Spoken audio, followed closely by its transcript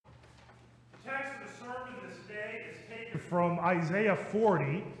from Isaiah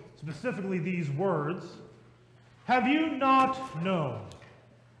 40, specifically these words. Have you not known?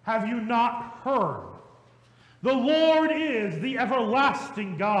 Have you not heard? The Lord is the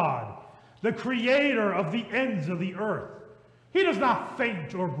everlasting God, the creator of the ends of the earth. He does not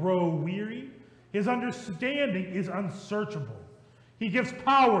faint or grow weary. His understanding is unsearchable. He gives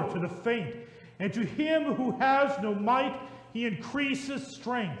power to the faint, and to him who has no might, he increases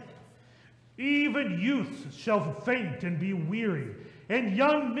strength. Even youths shall faint and be weary, and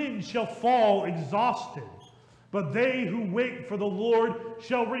young men shall fall exhausted. But they who wait for the Lord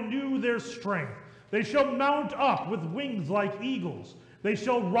shall renew their strength. They shall mount up with wings like eagles. They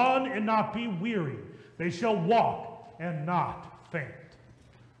shall run and not be weary. They shall walk and not faint.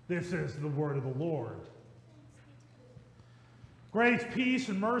 This is the word of the Lord. Grace, peace,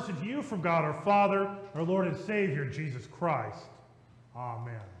 and mercy to you from God our Father, our Lord and Savior, Jesus Christ.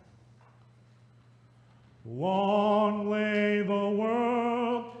 Amen. Long lay the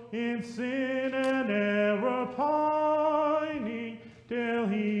world in sin and error pining, till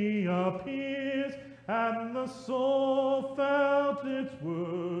he appears and the soul felt its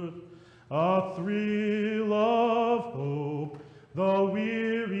worth. A thrill of hope, the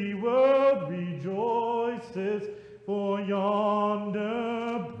weary world rejoices, for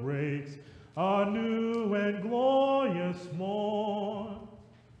yonder breaks a new and glorious morn.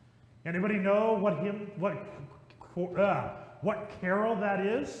 Anybody know what carol that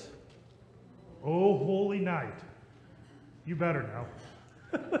is? Oh, Holy Night. You better know.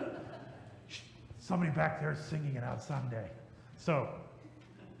 Somebody back there is singing it out Sunday.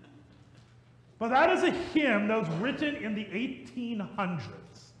 But that is a hymn that was written in the 1800s.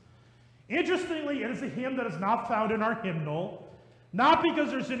 Interestingly, it is a hymn that is not found in our hymnal, not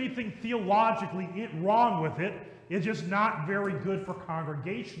because there's anything theologically wrong with it. It's just not very good for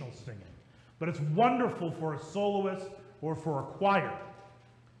congregational singing. But it's wonderful for a soloist or for a choir.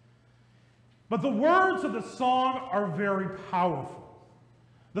 But the words of the song are very powerful.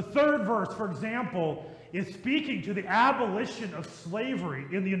 The third verse, for example, is speaking to the abolition of slavery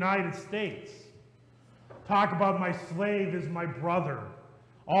in the United States. Talk about my slave is my brother.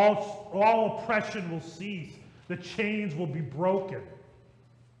 All oppression will cease. The chains will be broken.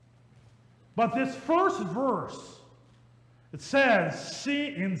 But this first verse, it says,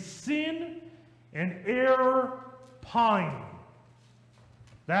 in sin and error pining.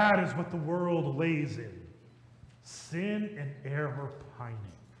 That is what the world lays in. Sin and error pining.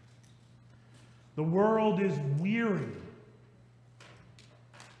 The world is weary.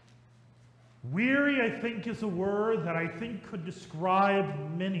 Weary, I think, is a word that I think could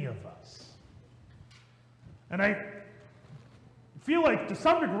describe many of us. And I feel like, to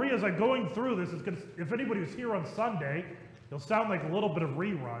some degree, as I'm going through this, if anybody was here on Sunday, it'll sound like a little bit of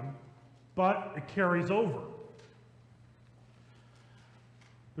rerun, but it carries over.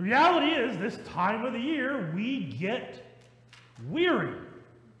 The reality is, this time of the year, we get weary.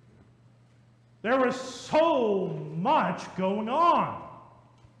 There is so much going on.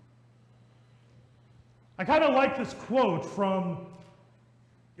 I kind of like this quote from,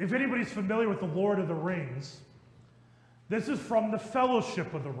 if anybody's familiar with The Lord of the Rings, this is from The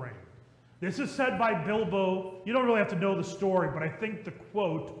Fellowship of the Ring. This is said by Bilbo. You don't really have to know the story, but I think the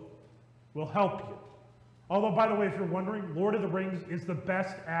quote will help you. Although, by the way, if you're wondering, Lord of the Rings is the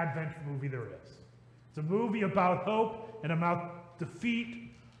best Advent movie there is. It's a movie about hope and about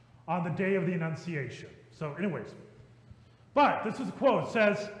defeat on the day of the Annunciation. So anyways, but this is a quote. It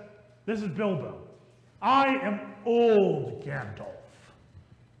says, this is Bilbo. I am old, Gandalf.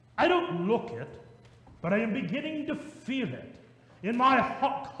 I don't look it, but I am beginning to feel it in my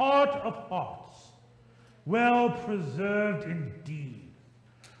heart of hearts. Well preserved indeed.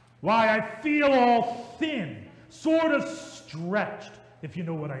 Why, I feel all thin, sort of stretched, if you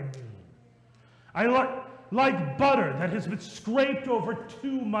know what I mean. I like butter that has been scraped over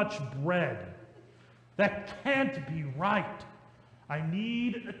too much bread. That can't be right. I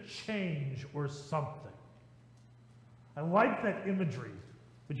need a change or something. I like that imagery,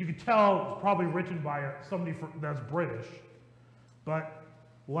 but you can tell it's probably written by somebody that's British. But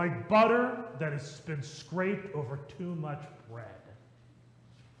like butter that has been scraped over too much bread.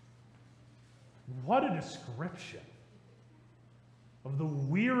 What a description of the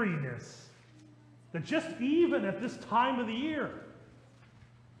weariness that just even at this time of the year.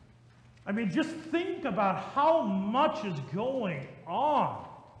 I mean, just think about how much is going on.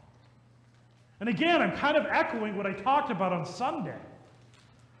 And again, I'm kind of echoing what I talked about on Sunday.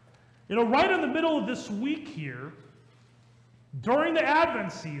 You know, right in the middle of this week here, during the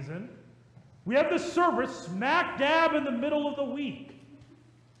Advent season, we have this service smack dab in the middle of the week.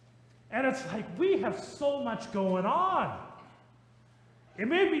 And it's like, we have so much going on. It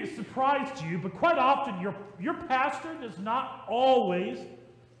may be a surprise to you, but quite often your pastor does not always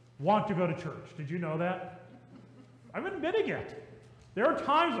want to go to church. Did you know that? I'm admitting it. There are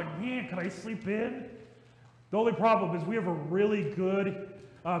times like, man, can I sleep in? The only problem is we have a really good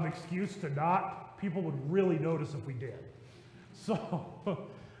excuse to not. People would really notice if we did. So,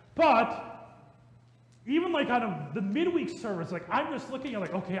 but even like on the midweek service, like I'm just looking at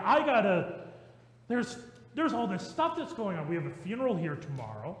like, okay, there's all this stuff that's going on. We have a funeral here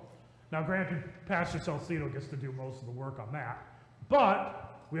tomorrow. Now, granted, Pastor Salcedo gets to do most of the work on that.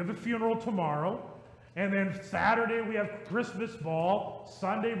 But we have a funeral tomorrow. And then Saturday we have Christmas ball.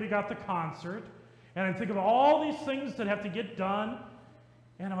 Sunday we got the concert. And I think of all these things that have to get done.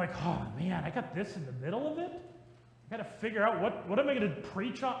 And I'm like, oh man, I got this in the middle of it. I got to figure out what am I going to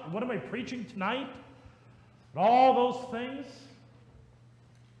preach on? What am I preaching tonight? And all those things.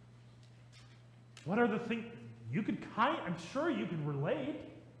 What are the things you could I'm sure you can relate.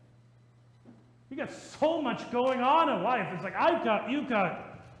 You got so much going on in life. It's like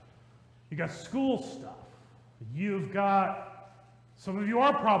you got school stuff. You've got, some of you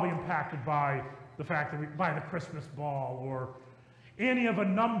are probably impacted by the fact that by the Christmas ball or any of a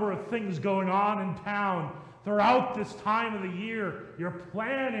number of things going on in town throughout this time of the year. You're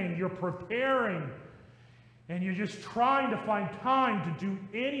planning, you're preparing, and you're just trying to find time to do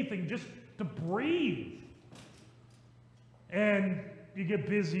anything, just to breathe. And you get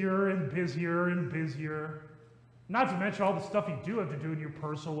busier and busier and busier. Not to mention all the stuff you do have to do in your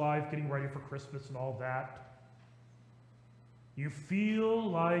personal life, getting ready for Christmas and all that. You feel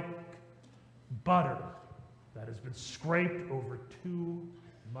like butter that has been scraped over too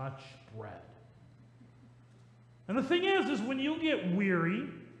much bread. And the thing is when you get weary,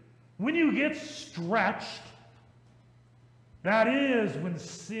 when you get stretched, that is when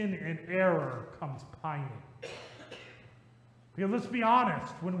sin and error comes pining. Because let's be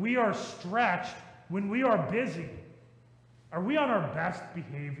honest, when we are stretched, when we are busy, are we on our best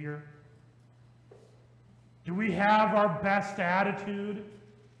behavior? Do we have our best attitude?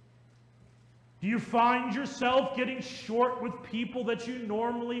 Do you find yourself getting short with people that you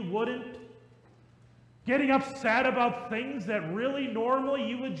normally wouldn't? Getting upset about things that really normally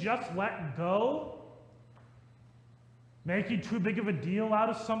you would just let go? Making too big of a deal out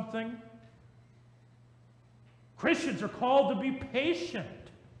of something? Christians are called to be patient,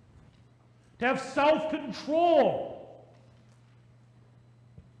 to have self-control.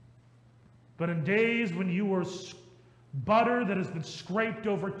 But in days when you were butter that has been scraped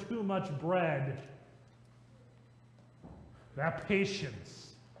over too much bread, that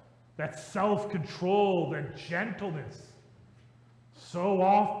patience, that self-control, that gentleness so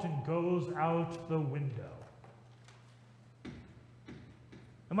often goes out the window.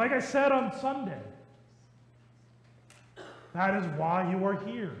 And like I said on Sunday, that is why you are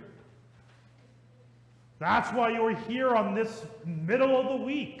here. That's why you are here on this middle of the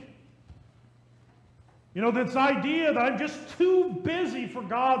week. You know, this idea that I'm just too busy for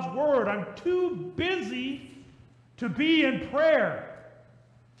God's word. I'm too busy to be in prayer.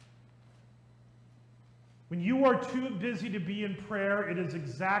 When you are too busy to be in prayer, it is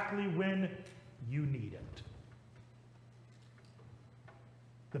exactly when you need it.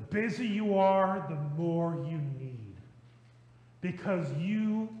 The busier you are, the more you need. Because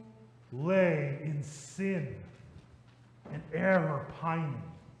you lay in sin and error pining.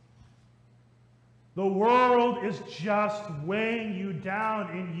 The world is just weighing you down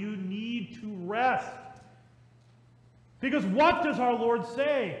and you need to rest. Because what does our Lord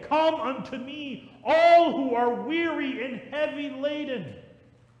say? Come unto me, all who are weary and heavy laden,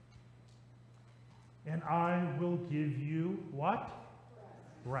 and I will give you what?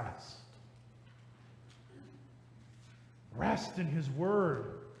 Rest. Rest in his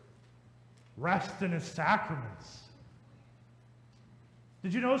word. Rest in his sacraments.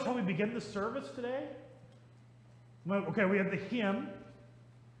 Did you notice how we begin the service today? Well, okay, we had the hymn,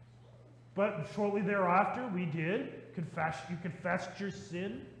 but shortly thereafter we did confess. You confessed your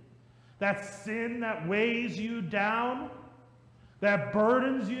sin. That sin that weighs you down, that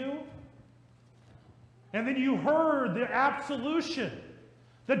burdens you. And then you heard the absolution,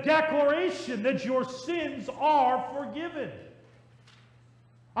 the declaration that your sins are forgiven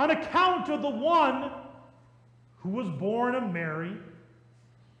on account of the one who was born of Mary,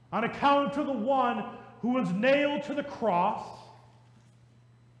 on account of the one who was nailed to the cross.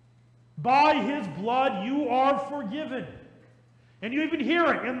 By his blood you are forgiven. And you even hear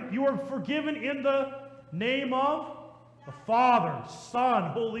it, and you are forgiven in the name of the Father,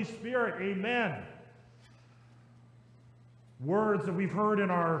 Son, Holy Spirit. Amen. Words that we've heard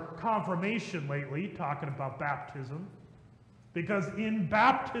in our confirmation lately, talking about baptism. Because in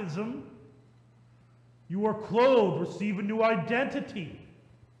baptism, you are clothed, receive a new identity.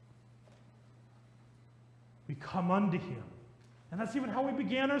 We come unto him. And that's even how we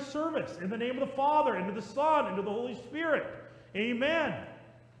began our service. In the name of the Father, and of the Son, and of the Holy Spirit. Amen.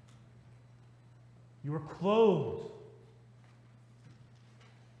 You are clothed.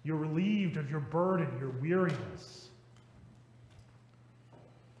 You're relieved of your burden, your weariness.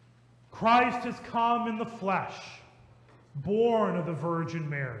 Christ has come in the flesh, born of the Virgin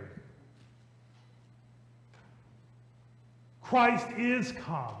Mary. Christ is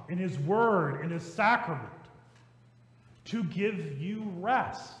come in his word, in his sacrament, to give you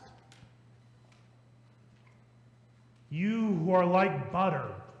rest. You who are like butter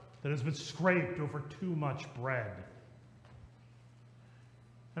that has been scraped over too much bread.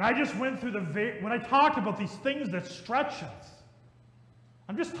 And I just went through when I talked about these things that stretch us,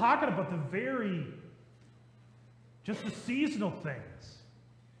 I'm just talking about just the seasonal things.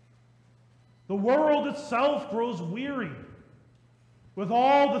 The world itself grows weary with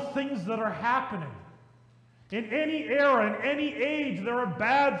all the things that are happening. In any era, in any age, there are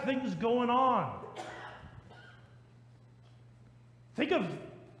bad things going on. Think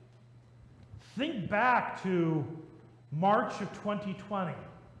back to March of 2020.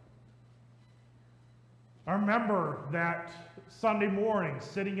 I remember that Sunday morning,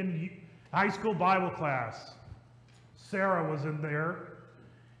 sitting in high school Bible class. Sarah was in there,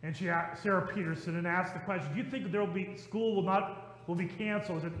 and Sarah Peterson, and asked the question, do you think school will be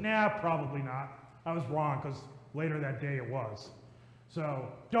canceled? I said, nah, probably not. I was wrong, because later that day it was.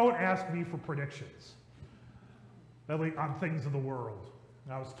 So don't ask me for predictions on things of the world.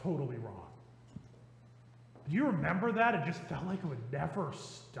 I was totally wrong. Do you remember that? It just felt like it would never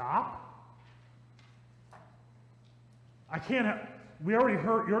stop. You already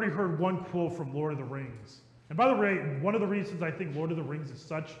heard one quote from Lord of the Rings. And by the way, one of the reasons I think Lord of the Rings is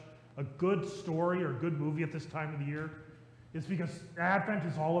such a good story or a good movie at this time of the year is because Advent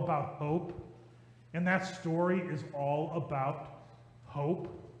is all about hope. And that story is all about hope.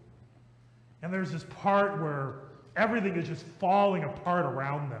 And there's this part where everything is just falling apart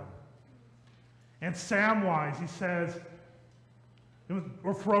around them. And Samwise, he says,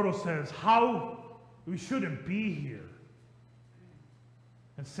 or Frodo says, how we shouldn't be here.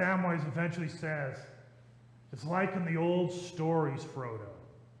 And Samwise eventually says, it's like in the old stories, Frodo.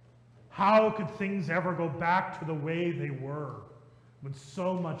 How could things ever go back to the way they were when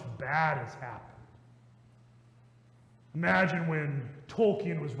so much bad has happened? Imagine when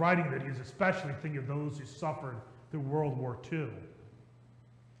Tolkien was writing that, he was especially thinking of those who suffered through World War II.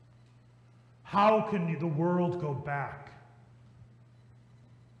 How can the world go back?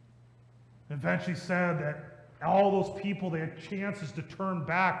 Eventually said that all those people, they had chances to turn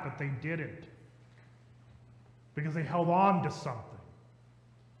back, but they didn't. Because they held on to something.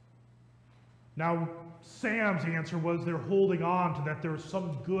 Now, Sam's answer was they're holding on to that there's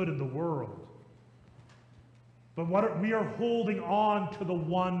some good in the world. But we are holding on to the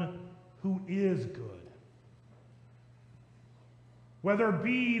one who is good. Whether it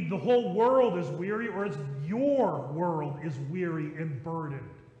be the whole world is weary or it's your world is weary and burdened.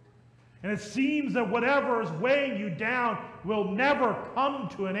 And it seems that whatever is weighing you down will never come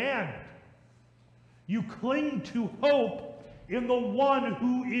to an end. You cling to hope in the one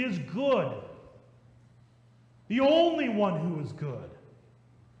who is good. The only one who is good.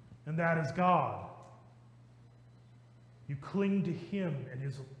 And that is God. You cling to him and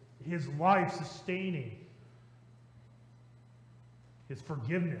his life sustaining, his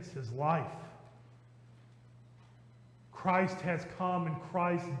forgiveness, his life. Christ has come and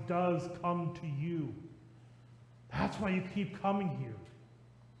Christ does come to you. That's why you keep coming here.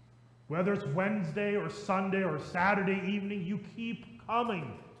 Whether it's Wednesday or Sunday or Saturday evening, you keep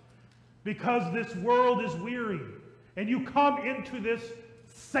coming because this world is weary. And you come into this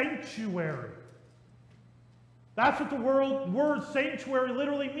sanctuary. That's what the word sanctuary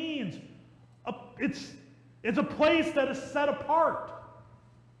literally means. It's a place that is set apart.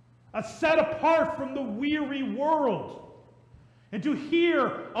 Set apart from the weary world. And to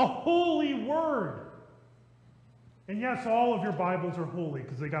hear a holy word. And yes, all of your Bibles are holy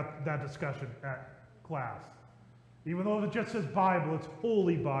because they got that discussion at class. Even though it just says Bible, it's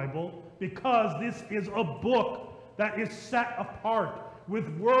Holy Bible because this is a book that is set apart with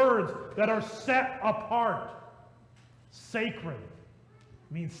words that are set apart. Sacred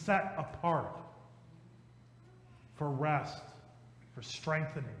means set apart for rest, for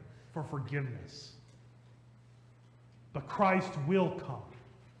strengthening, for forgiveness. But Christ will come.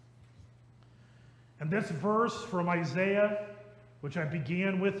 And this verse from Isaiah which I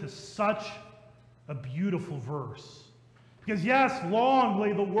began with, is such a beautiful verse. Because yes, long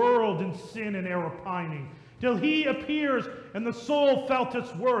lay the world in sin and error pining, till he appears and the soul felt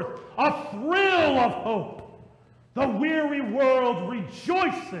its worth, a thrill of hope. The weary world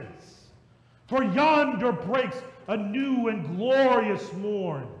rejoices, for yonder breaks a new and glorious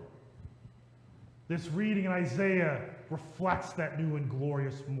morn. This reading in Isaiah reflects that new and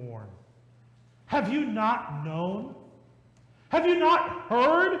glorious morn. Have you not known? Have you not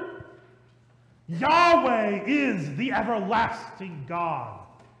heard? Yahweh is the everlasting God,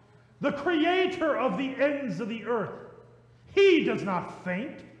 the creator of the ends of the earth. He does not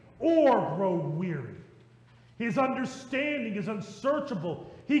faint or grow weary. His understanding is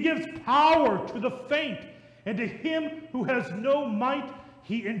unsearchable. He gives power to the faint, and to him who has no might,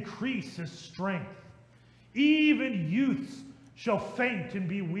 he increases strength. Even youths shall faint and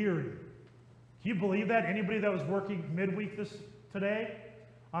be weary. Can you believe that? Anybody that was working midweek today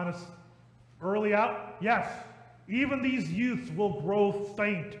on a early out? Yes. Even these youths will grow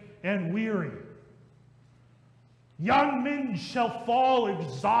faint and weary. Young men shall fall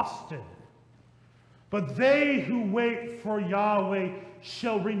exhausted, but they who wait for Yahweh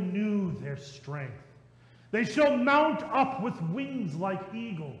shall renew their strength. They shall mount up with wings like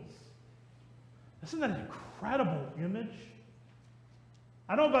eagles. Isn't that an incredible image?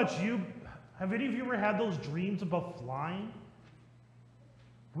 I don't know about you. Have any of you ever had those dreams about flying?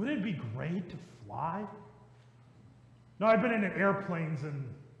 Wouldn't it be great to fly? No, I've been in airplanes and,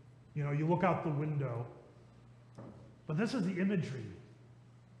 you look out the window. But this is the imagery.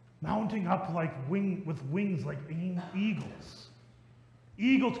 Mounting up with wings like eagles.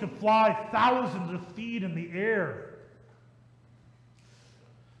 Eagles can fly thousands of feet in the air.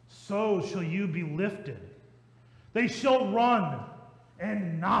 So shall you be lifted. They shall run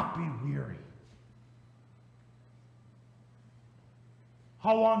and not be weary.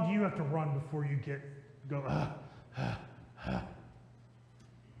 How long do you have to run before you go?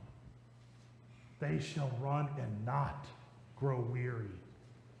 They shall run and not grow weary.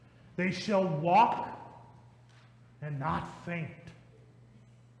 They shall walk and not faint.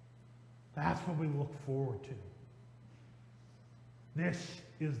 That's what we look forward to. This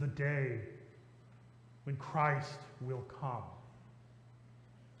is the day when Christ will come.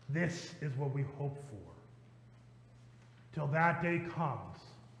 This is what we hope for. Till that day comes,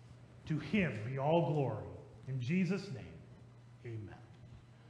 to him be all glory. In Jesus' name, amen.